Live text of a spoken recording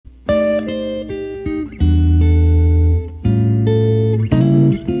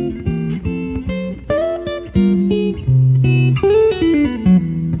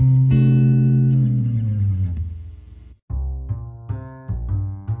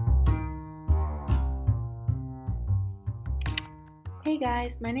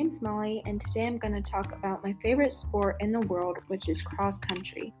guys, my name's Molly, and today I'm going to talk about my favorite sport in the world, which is cross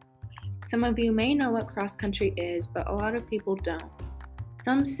country. Some of you may know what cross country is, but a lot of people don't.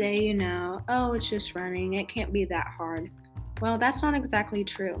 Some say, oh, it's just running, it can't be that hard. Well, that's not exactly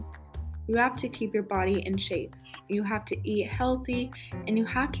true. You have to keep your body in shape. You have to eat healthy, and you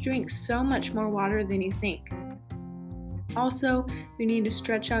have to drink so much more water than you think. Also, you need to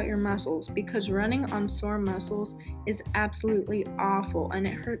stretch out your muscles because running on sore muscles is absolutely awful and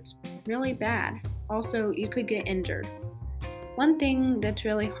it hurts really bad. Also, you could get injured. One thing that's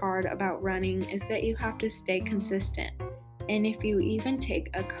really hard about running is that you have to stay consistent. And if you even take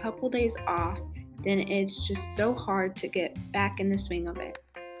a couple days off, then it's just so hard to get back in the swing of it.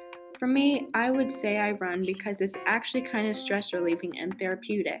 For me, I would say I run because it's actually kind of stress relieving and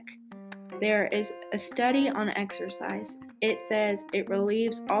therapeutic. There is a study on exercise. It says it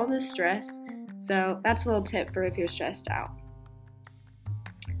relieves all the stress, so that's a little tip for if you're stressed out.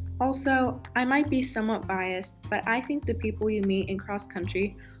 Also, I might be somewhat biased, but I think the people you meet in cross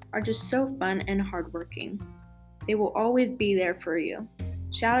country are just so fun and hardworking. They will always be there for you.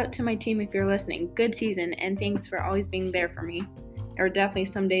 Shout out to my team if you're listening. Good season, and thanks for always being there for me. There were definitely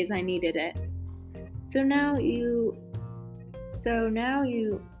some days I needed it. So now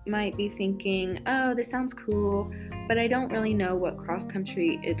you might be thinking, oh, this sounds cool, but I don't really know what cross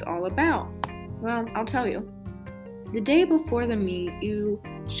country is all about. Well, I'll tell you. The day before the meet, you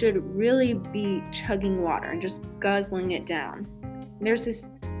should really be chugging water and just guzzling it down. There's this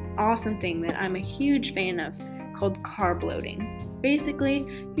awesome thing that I'm a huge fan of called carb loading. Basically,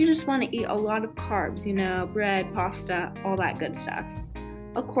 you just want to eat a lot of carbs, bread, pasta, all that good stuff.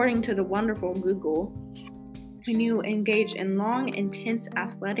 According to the wonderful Google, when you engage in long, intense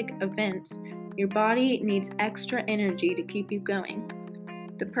athletic events, your body needs extra energy to keep you going.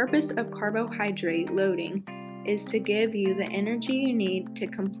 The purpose of carbohydrate loading is to give you the energy you need to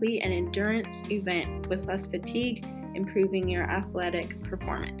complete an endurance event with less fatigue, improving your athletic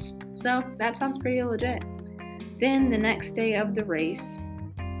performance. So that sounds pretty legit. Then the next day of the race,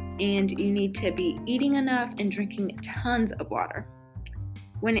 and you need to be eating enough and drinking tons of water.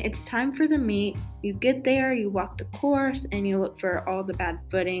 When it's time for the meet, you get there, you walk the course, and you look for all the bad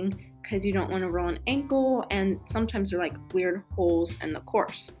footing because you don't want to roll an ankle, and sometimes there are like weird holes in the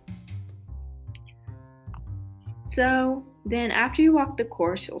course. So then after you walk the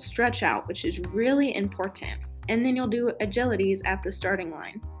course, you'll stretch out, which is really important, and then you'll do agilities at the starting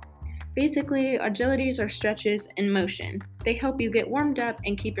line. Basically, agilities are stretches in motion. They help you get warmed up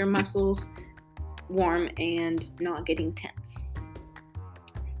and keep your muscles warm and not getting tense.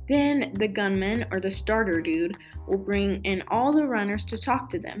 Then the gunman, or the starter dude, will bring in all the runners to talk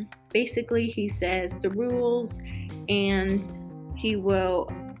to them. Basically, he says the rules, and he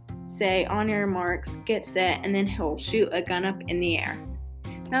will say, on your marks, get set, and then he'll shoot a gun up in the air.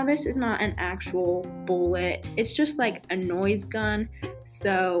 Now, this is not an actual bullet. It's just like a noise gun,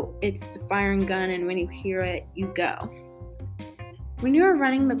 so it's the firing gun, and when you hear it, you go. When you're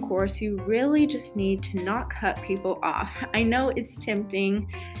running the course, you really just need to not cut people off. I know it's tempting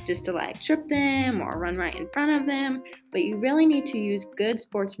just to trip them or run right in front of them, but you really need to use good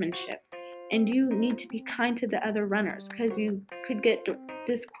sportsmanship. And you need to be kind to the other runners because you could get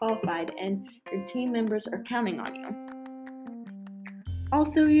disqualified and your team members are counting on you.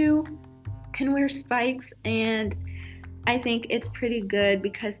 Also, you can wear spikes, and I think it's pretty good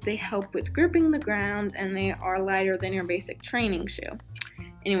because they help with gripping the ground and they are lighter than your basic training shoe.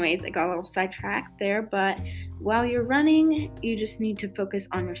 Anyways, I got a little sidetracked there, but while you're running, you just need to focus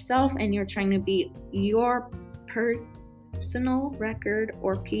on yourself and you're trying to beat your personal record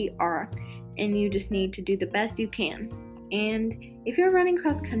or PR, and you just need to do the best you can. And if you're running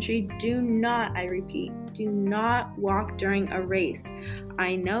cross country, do not walk during a race.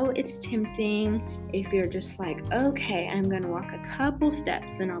 I know it's tempting if you're just okay, I'm going to walk a couple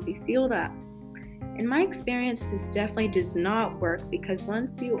steps, then I'll be fueled up. In my experience, this definitely does not work because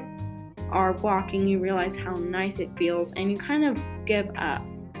once you are walking, you realize how nice it feels and you kind of give up.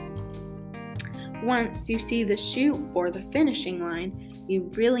 Once you see the chute or the finishing line,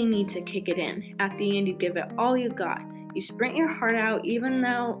 you really need to kick it in. At the end, you give it all you got. You sprint your heart out even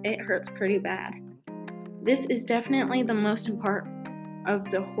though it hurts pretty bad. This is definitely the most important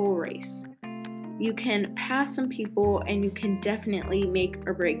of the whole race. You can pass some people and you can definitely make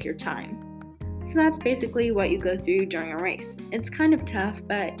or break your time. So that's basically what you go through during a race. It's kind of tough,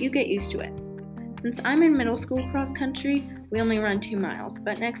 but you get used to it. Since I'm in middle school cross country, we only run 2 miles,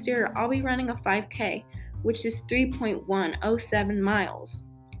 but next year I'll be running a 5K, which is 3.107 miles.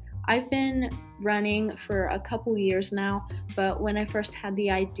 I've been running for a couple years now, but when I first had the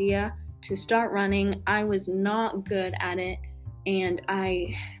idea to start running, I was not good at it and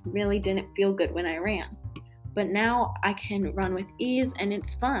I really didn't feel good when I ran. But now I can run with ease and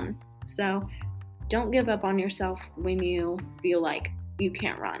it's fun. So don't give up on yourself when you feel like you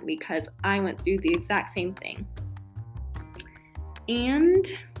can't run, because I went through the exact same thing. And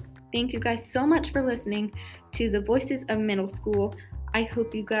thank you guys so much for listening to the Voices of Middle School. I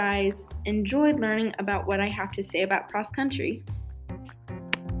hope you guys enjoyed learning about what I have to say about cross country.